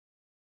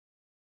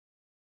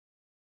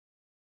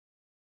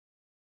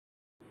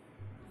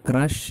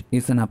Crush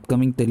is an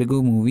upcoming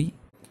Telugu movie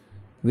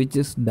which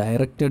is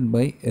directed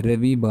by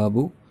Ravi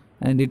Babu,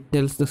 and it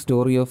tells the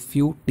story of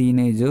few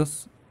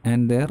teenagers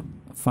and their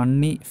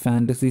funny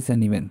fantasies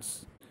and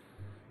events.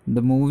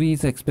 The movie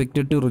is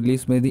expected to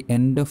release by the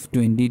end of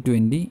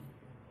 2020,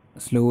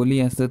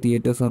 slowly as the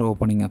theaters are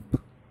opening up.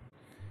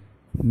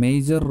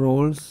 Major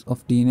roles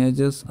of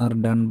teenagers are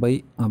done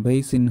by Abhay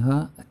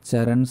Sinha,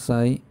 Charan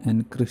Sai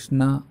and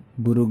Krishna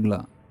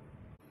Burugla.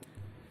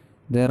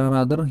 There are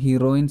other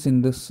heroines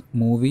in this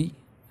movie,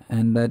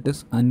 and that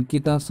is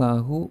Ankita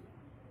Sahu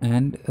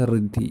and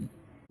Riddhi.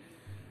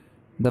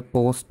 The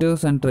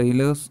posters and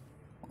trailers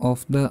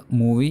of the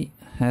movie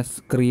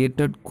has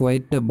created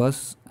quite a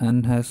buzz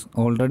and has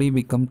already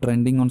become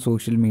trending on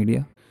social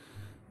media.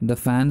 The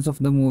fans of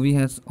the movie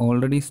has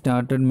already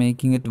started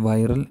making it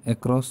viral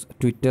across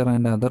Twitter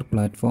and other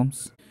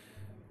platforms.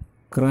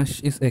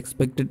 Crush is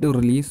expected to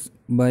release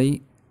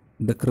by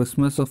the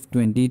Christmas of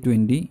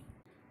 2020,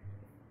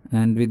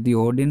 and with the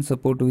audience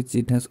support which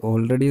it has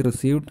already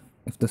received,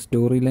 if the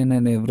storyline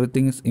and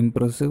everything is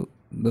impressive,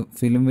 the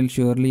film will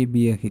surely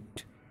be a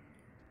hit.